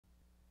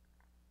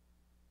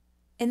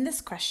In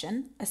this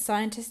question, a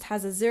scientist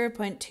has a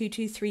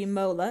 0.223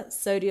 molar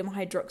sodium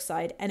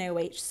hydroxide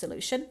NaOH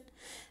solution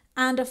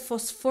and a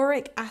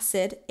phosphoric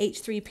acid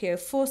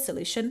H3PO4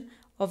 solution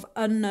of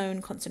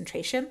unknown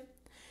concentration.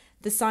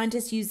 The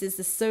scientist uses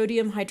the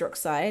sodium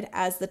hydroxide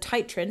as the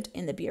titrant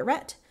in the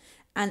burette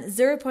and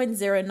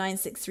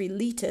 0.0963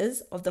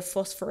 litres of the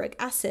phosphoric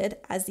acid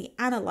as the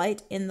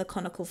analyte in the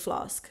conical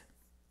flask.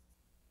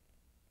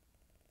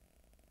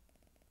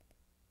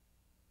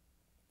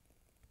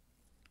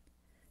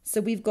 So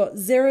we've got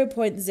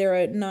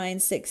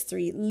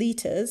 0.0963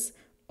 litres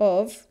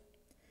of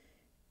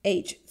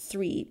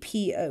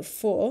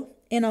H3PO4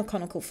 in our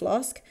conical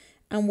flask,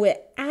 and we're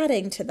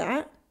adding to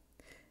that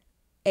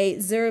a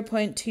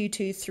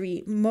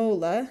 0.223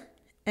 molar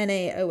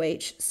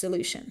NaOH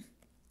solution.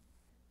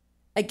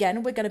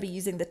 Again, we're going to be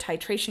using the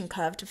titration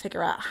curve to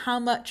figure out how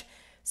much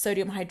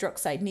sodium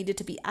hydroxide needed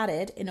to be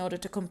added in order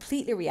to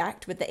completely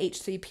react with the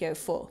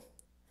H3PO4.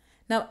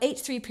 Now,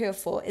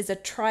 H3PO4 is a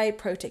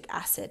triprotic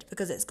acid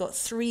because it's got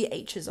 3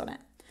 H's on it.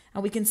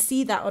 And we can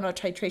see that on our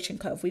titration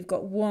curve. We've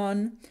got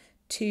 1,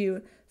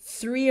 2,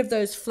 3 of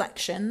those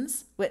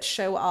flexions, which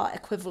show our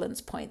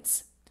equivalence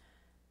points.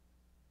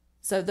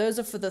 So those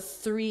are for the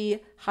 3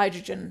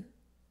 hydrogen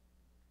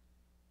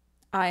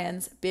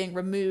ions being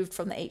removed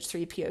from the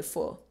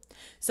H3PO4.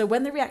 So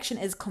when the reaction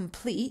is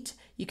complete,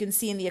 you can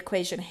see in the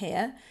equation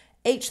here,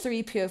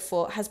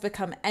 H3PO4 has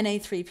become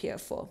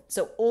Na3PO4.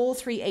 So all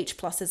 3 H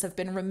pluses have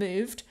been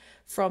removed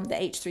from the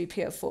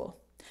H3PO4.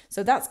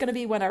 So that's going to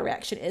be when our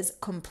reaction is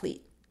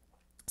complete.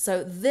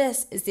 So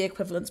this is the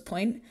equivalence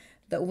point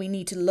that we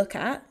need to look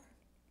at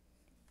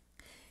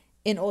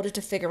in order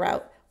to figure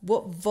out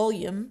what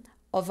volume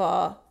of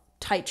our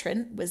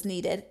titrant was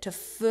needed to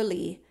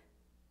fully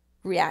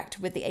react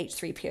with the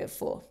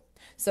H3PO4.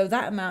 So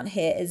that amount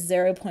here is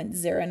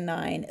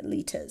 0.09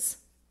 litres.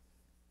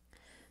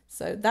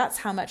 So that's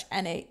how much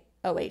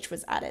NaOH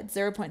was added,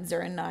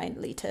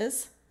 0.09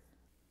 litres.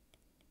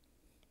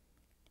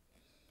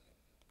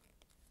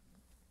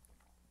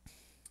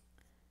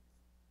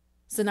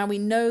 So now we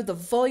know the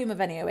volume of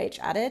NaOH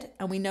added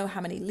and we know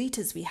how many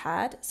litres we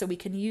had, so we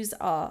can use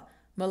our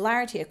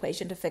molarity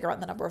equation to figure out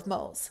the number of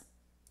moles.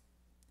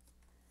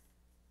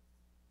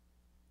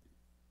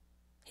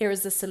 Here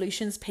is the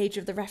solutions page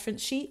of the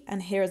reference sheet,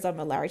 and here is our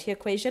molarity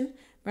equation.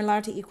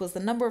 Molarity equals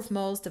the number of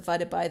moles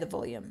divided by the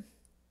volume.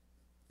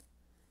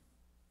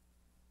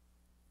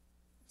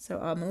 So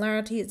our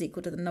molarity is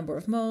equal to the number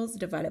of moles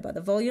divided by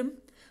the volume.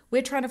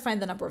 We're trying to find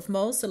the number of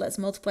moles, so let's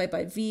multiply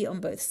by V on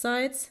both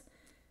sides.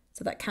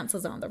 So that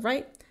cancels out on the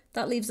right.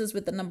 That leaves us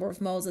with the number of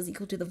moles as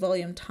equal to the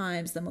volume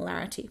times the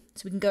molarity.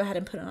 So we can go ahead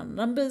and put in our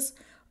numbers.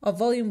 Our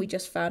volume we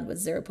just found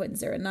was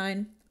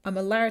 0.09. Our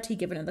molarity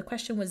given in the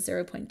question was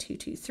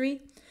 0.223.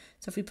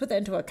 So if we put that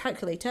into our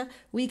calculator,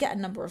 we get a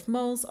number of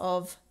moles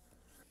of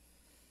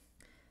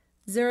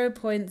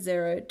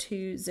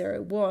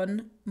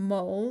 0.0201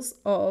 moles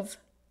of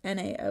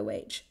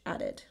NaOH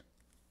added.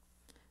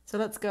 So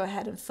let's go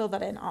ahead and fill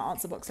that in our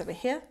answer box over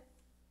here.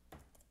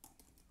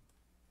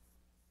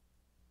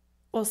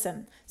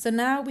 Awesome. So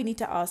now we need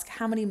to ask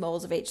how many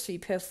moles of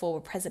H3PO4 were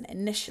present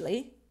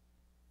initially.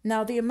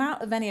 Now the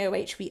amount of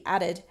NaOH we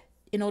added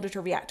in order to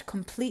react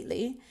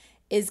completely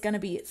is going to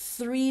be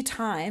 3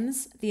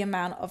 times the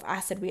amount of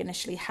acid we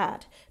initially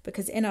had,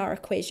 because in our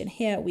equation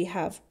here we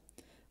have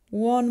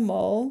 1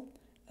 mole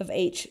of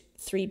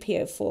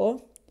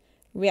H3PO4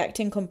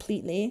 reacting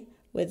completely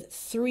with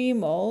 3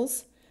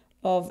 moles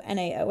of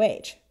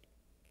NaOH.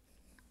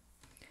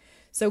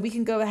 So we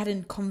can go ahead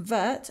and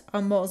convert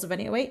our moles of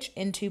NaOH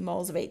into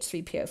moles of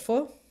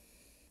H3PO4.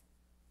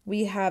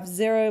 We have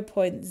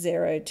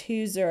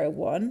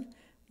 0.0201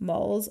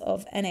 moles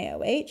of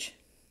NaOH.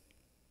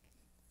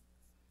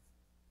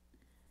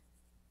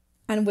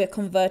 And we're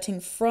converting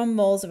from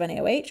moles of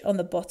NaOH on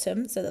the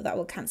bottom, so that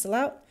will cancel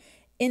out,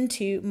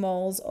 into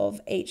moles of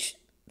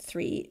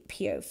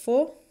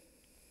H3PO4.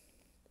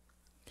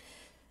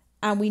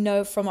 And we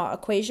know from our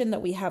equation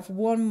that we have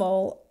 1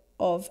 mole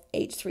of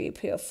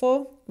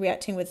H3PO4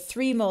 reacting with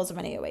 3 moles of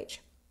NaOH.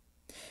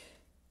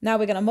 Now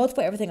we're going to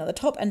multiply everything on the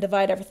top and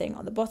divide everything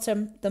on the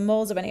bottom. The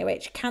moles of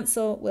NaOH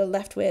cancel. We're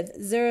left with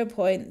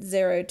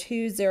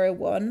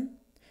 0.0201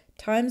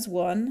 times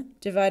 1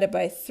 divided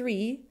by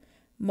 3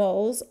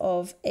 moles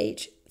of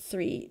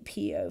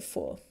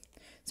H3PO4.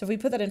 So if we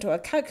put that into our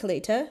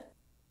calculator,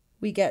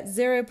 we get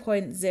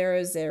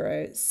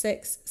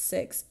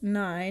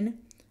 0.00669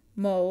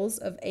 moles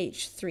of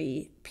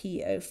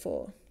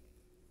H3PO4.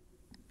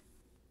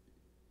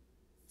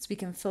 So we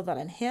can fill that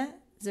in here,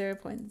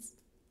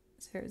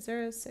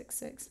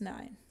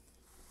 0.00669.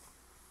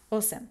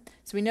 Awesome.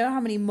 So we know how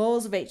many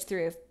moles of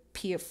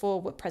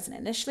H3PO4 were present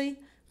initially.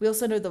 We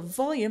also know the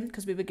volume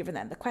because we were given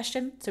that in the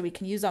question, so we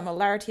can use our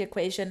molarity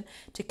equation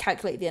to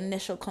calculate the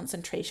initial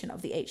concentration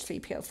of the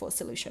H3PO4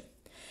 solution.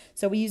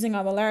 So we're using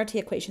our molarity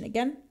equation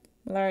again.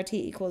 Molarity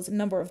equals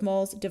number of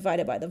moles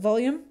divided by the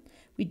volume.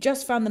 We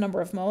just found the number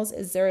of moles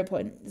is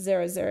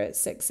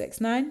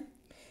 0.00669,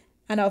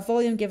 and our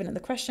volume given in the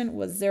question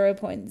was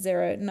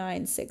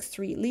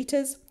 0.0963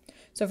 litres.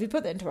 So if we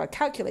put that into our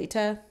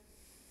calculator,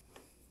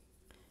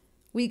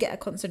 we get a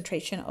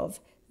concentration of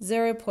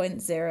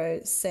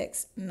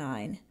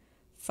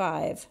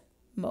 0.0695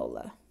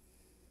 molar.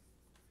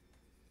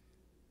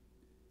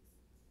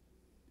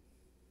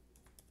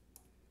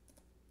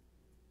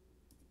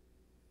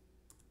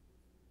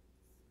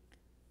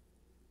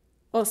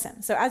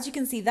 Awesome. So as you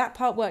can see, that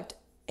part worked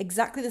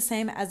exactly the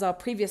same as our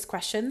previous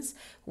questions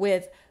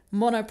with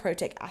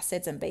monoprotic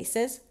acids and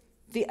bases.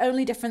 The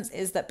only difference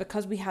is that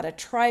because we had a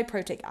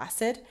triprotic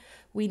acid,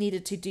 we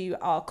needed to do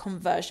our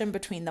conversion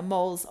between the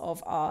moles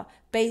of our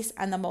base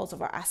and the moles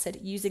of our acid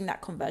using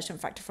that conversion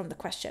factor from the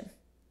question.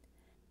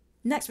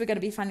 Next, we're going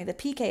to be finding the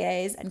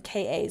pKa's and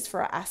Ka's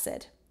for our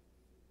acid.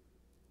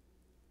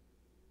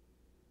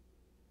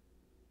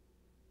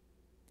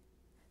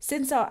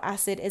 Since our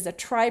acid is a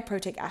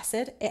triprotic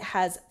acid, it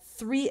has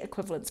 3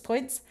 equivalence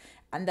points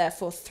and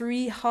therefore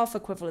 3 half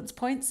equivalence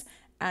points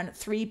and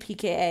 3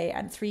 pKa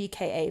and 3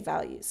 Ka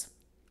values.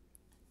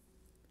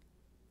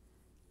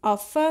 Our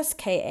first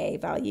Ka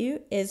value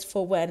is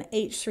for when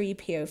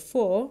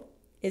H3PO4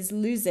 is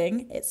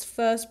losing its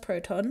first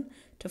proton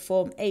to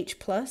form H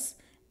plus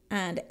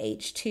and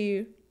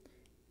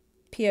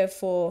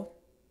H2PO4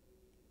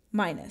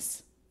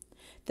 minus.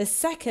 The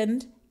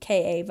second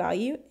Ka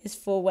value is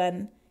for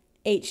when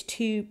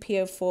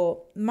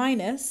H2PO4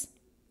 minus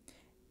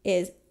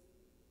is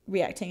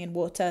reacting in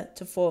water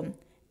to form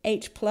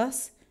H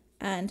plus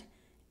and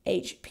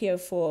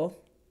HPO4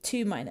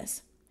 2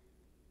 minus.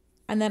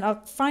 And then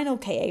our final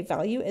Ka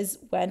value is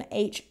when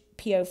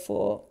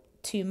HPO4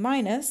 2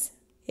 minus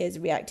is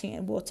reacting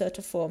in water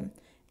to form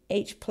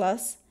H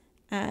plus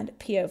and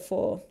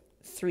PO4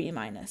 3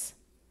 minus.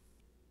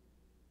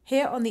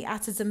 Here on the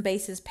acids and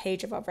bases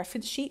page of our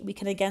reference sheet, we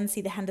can again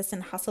see the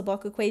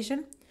Henderson-Hasselbalch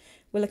equation.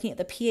 We're looking at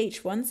the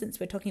pH one since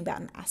we're talking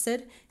about an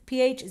acid.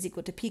 pH is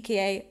equal to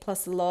pKa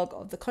plus the log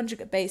of the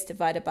conjugate base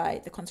divided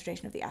by the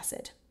concentration of the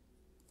acid.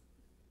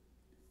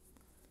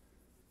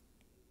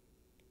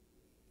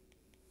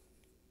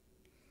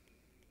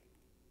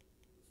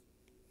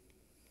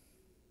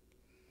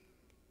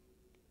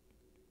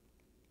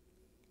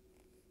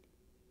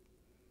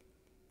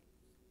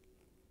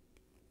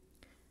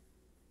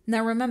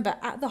 Now remember,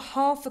 at the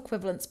half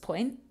equivalence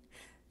point,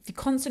 the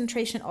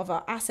concentration of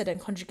our acid and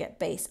conjugate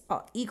base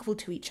are equal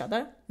to each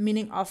other,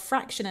 meaning our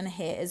fraction in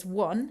here is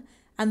 1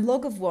 and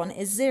log of 1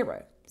 is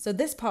 0. So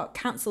this part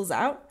cancels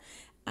out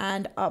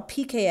and our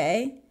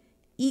pKa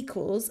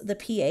equals the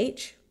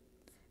pH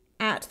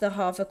at the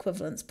half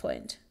equivalence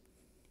point.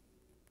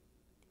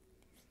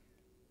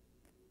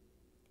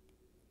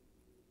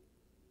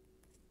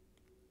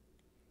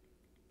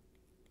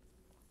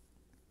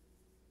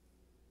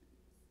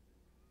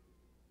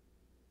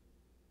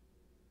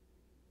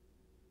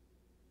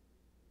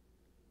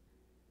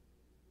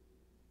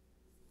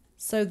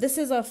 So this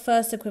is our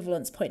first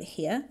equivalence point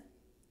here.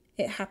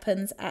 It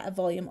happens at a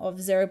volume of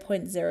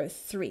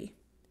 0.03.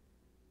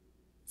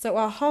 So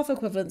our half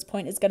equivalence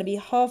point is going to be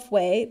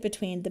halfway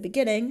between the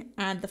beginning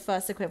and the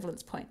first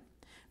equivalence point,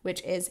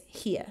 which is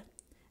here.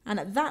 And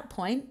at that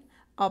point,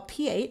 our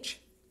pH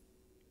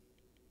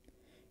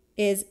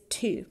is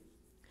 2.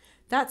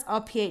 That's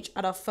our pH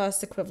at our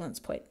first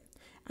equivalence point.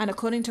 And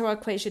according to our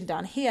equation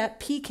down here,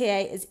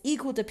 pKa is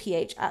equal to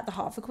pH at the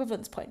half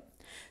equivalence point.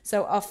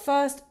 So our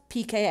first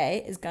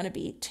pKa is going to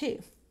be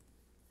 2.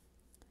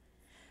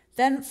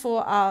 Then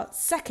for our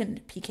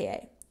second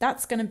pKa,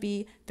 that's going to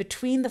be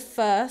between the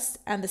first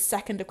and the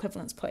second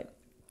equivalence point.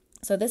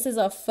 So this is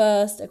our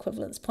first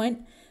equivalence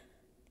point.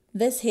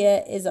 This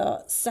here is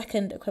our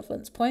second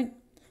equivalence point.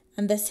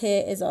 And this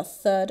here is our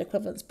third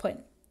equivalence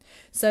point.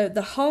 So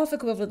the half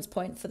equivalence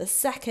point for the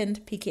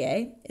second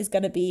pKa is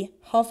going to be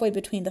halfway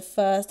between the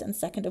first and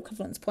second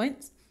equivalence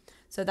points.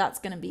 So that's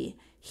going to be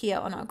here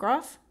on our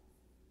graph.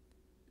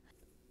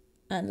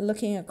 And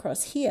looking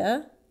across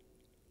here,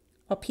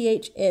 our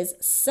pH is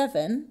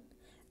 7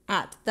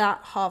 at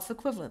that half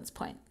equivalence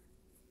point.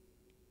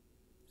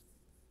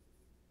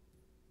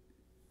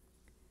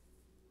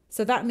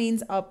 So that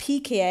means our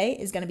pKa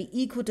is going to be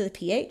equal to the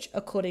pH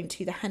according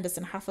to the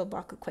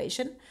Henderson-Hasselbalch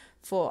equation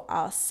for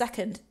our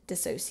second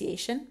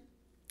dissociation.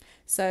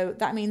 So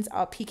that means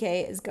our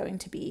pKa is going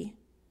to be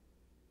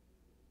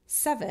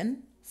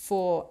 7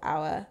 for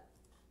our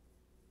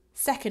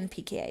second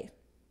pKa.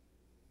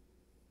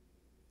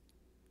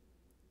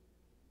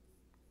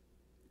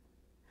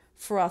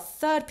 For our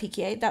third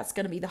pKa, that's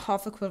going to be the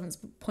half equivalence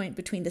point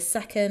between the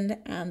second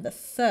and the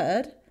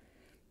third,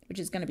 which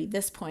is going to be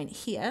this point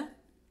here.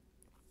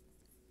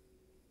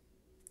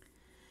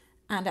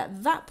 And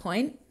at that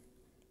point,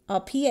 our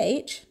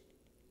pH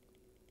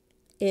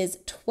is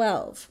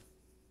 12.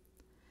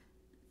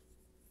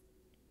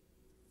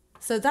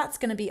 So that's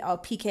going to be our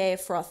pKa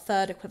for our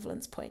third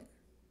equivalence point.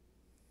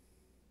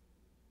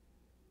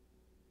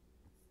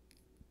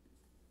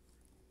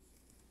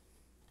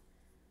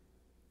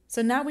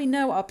 So now we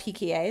know our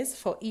pKa's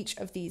for each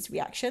of these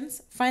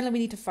reactions. Finally, we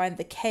need to find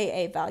the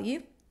Ka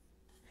value.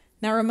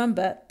 Now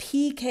remember,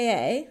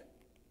 pKa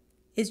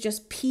is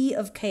just P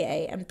of Ka,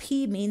 and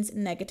P means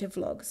negative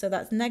log. So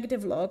that's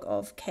negative log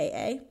of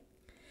Ka.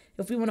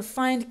 If we want to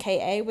find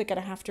Ka, we're going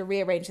to have to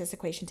rearrange this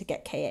equation to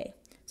get Ka.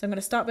 So I'm going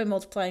to start by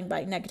multiplying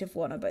by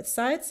 -1 on both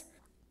sides.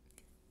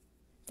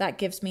 That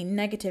gives me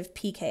negative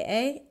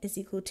pKa is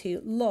equal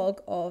to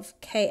log of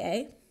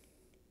Ka.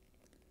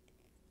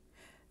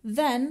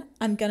 Then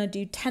I'm going to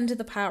do 10 to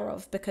the power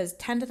of, because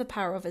 10 to the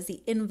power of is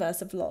the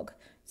inverse of log.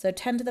 So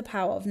 10 to the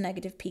power of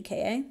negative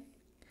pKa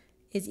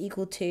is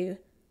equal to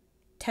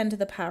 10 to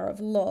the power of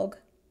log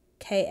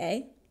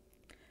Ka.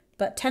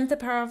 But 10 to the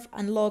power of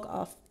and log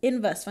are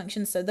inverse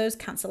functions, so those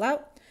cancel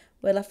out.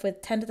 We're left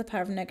with 10 to the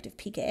power of negative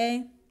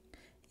pKa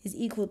is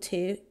equal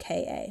to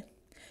Ka.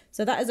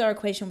 So that is our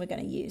equation we're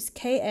going to use.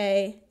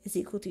 Ka is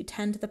equal to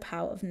 10 to the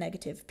power of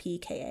negative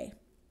pKa.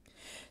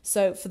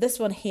 So for this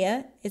one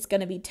here, it's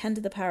going to be 10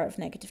 to the power of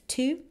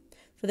 -2.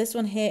 For this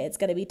one here, it's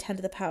going to be 10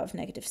 to the power of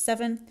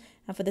 -7.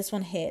 And for this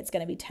one here, it's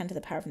going to be 10 to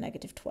the power of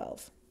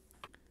 -12.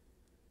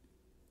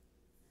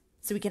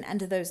 So we can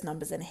enter those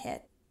numbers in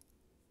here.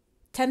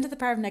 10 to the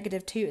power of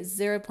 -2 is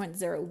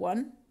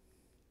 0.01.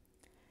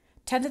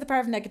 10 to the power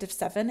of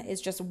 -7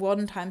 is just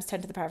 1 times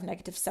 10 to the power of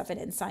 -7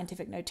 in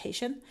scientific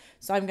notation.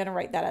 So I'm going to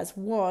write that as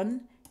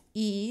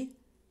 1e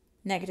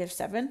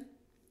 -7.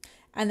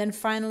 And then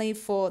finally,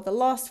 for the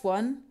last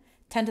one,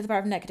 10 to the power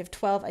of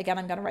 -12, again,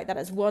 I'm going to write that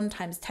as 1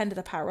 times 10 to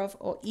the power of,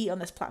 or e on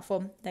this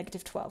platform,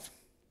 -12.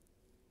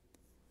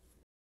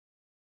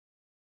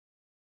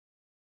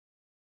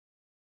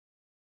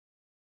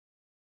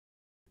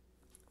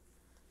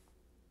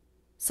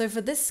 So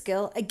for this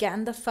skill,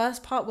 again, the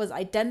first part was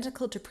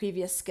identical to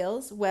previous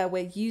skills, where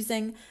we're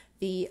using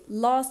the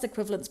last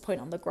equivalence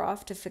point on the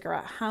graph to figure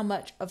out how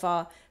much of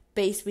our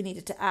base we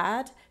needed to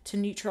add to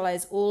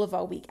neutralize all of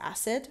our weak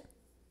acid.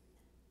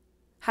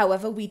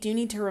 However, we do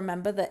need to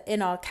remember that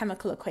in our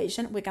chemical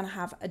equation, we're going to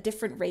have a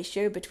different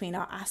ratio between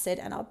our acid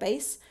and our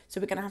base.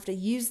 So we're going to have to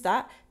use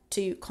that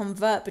to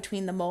convert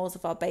between the moles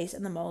of our base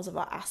and the moles of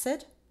our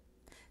acid.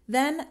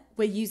 Then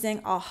we're using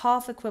our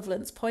half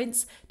equivalence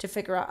points to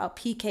figure out our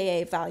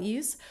pKa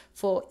values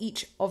for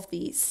each of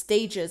the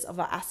stages of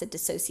our acid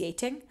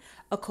dissociating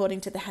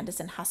according to the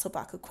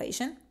Henderson-Hasselbalch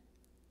equation.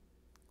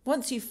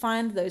 Once you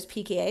find those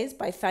pKa's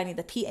by finding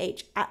the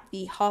pH at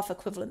the half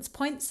equivalence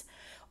points,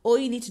 all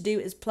you need to do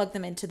is plug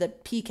them into the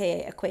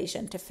pKa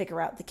equation to figure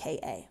out the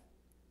Ka.